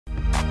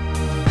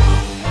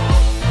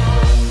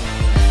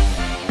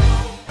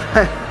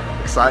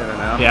Excitement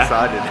now. Yeah.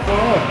 Excited. What's going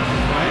on?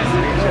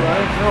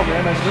 Oh,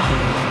 man, nice to meet you.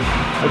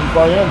 How'd you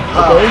fly in?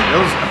 Okay. It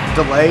was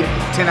delayed,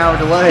 10-hour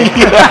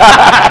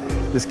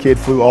delay. This kid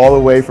flew all the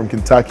way from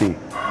Kentucky,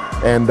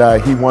 and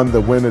he won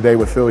the win today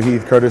with Phil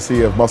Heath,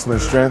 courtesy of Muscle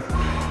and Strength.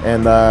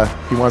 And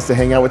he wants to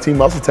hang out with Team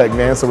MuscleTech,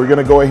 man. So we're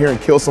gonna go in here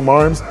and kill some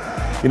arms.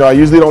 You know, I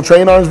usually don't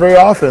train arms very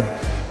often,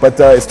 but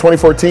it's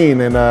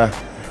 2014, and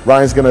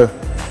Ryan's gonna,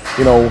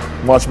 you know,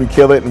 watch me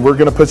kill it, and we're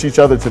gonna push each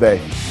other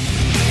today.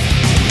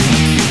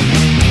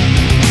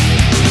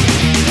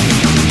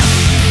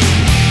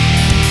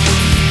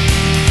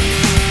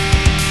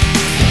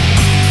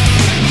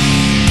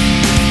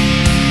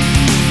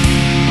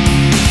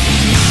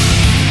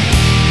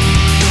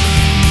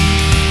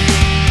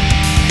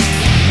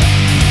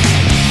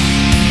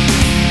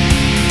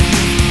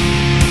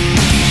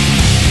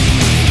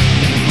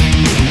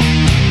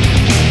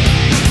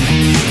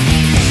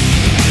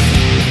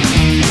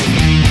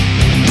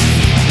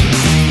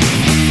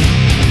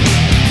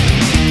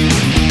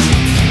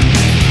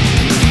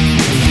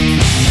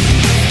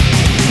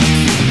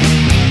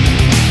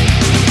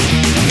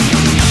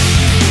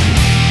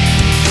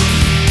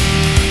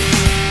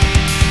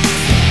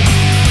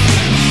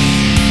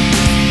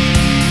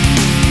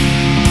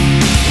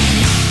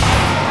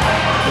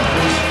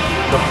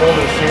 The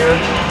fullness here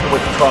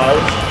with the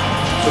thighs.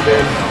 So then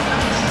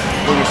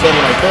when you're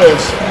standing like this,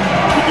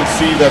 you can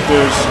see that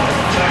there's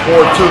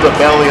more to the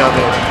belly of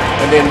it.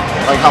 And then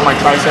like how my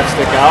triceps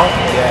stick out,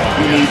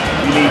 you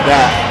need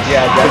that.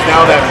 Yeah, because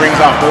now that brings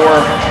out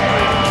more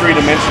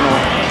three-dimensional.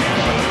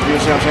 You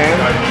know what I'm saying?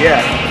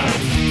 Yeah.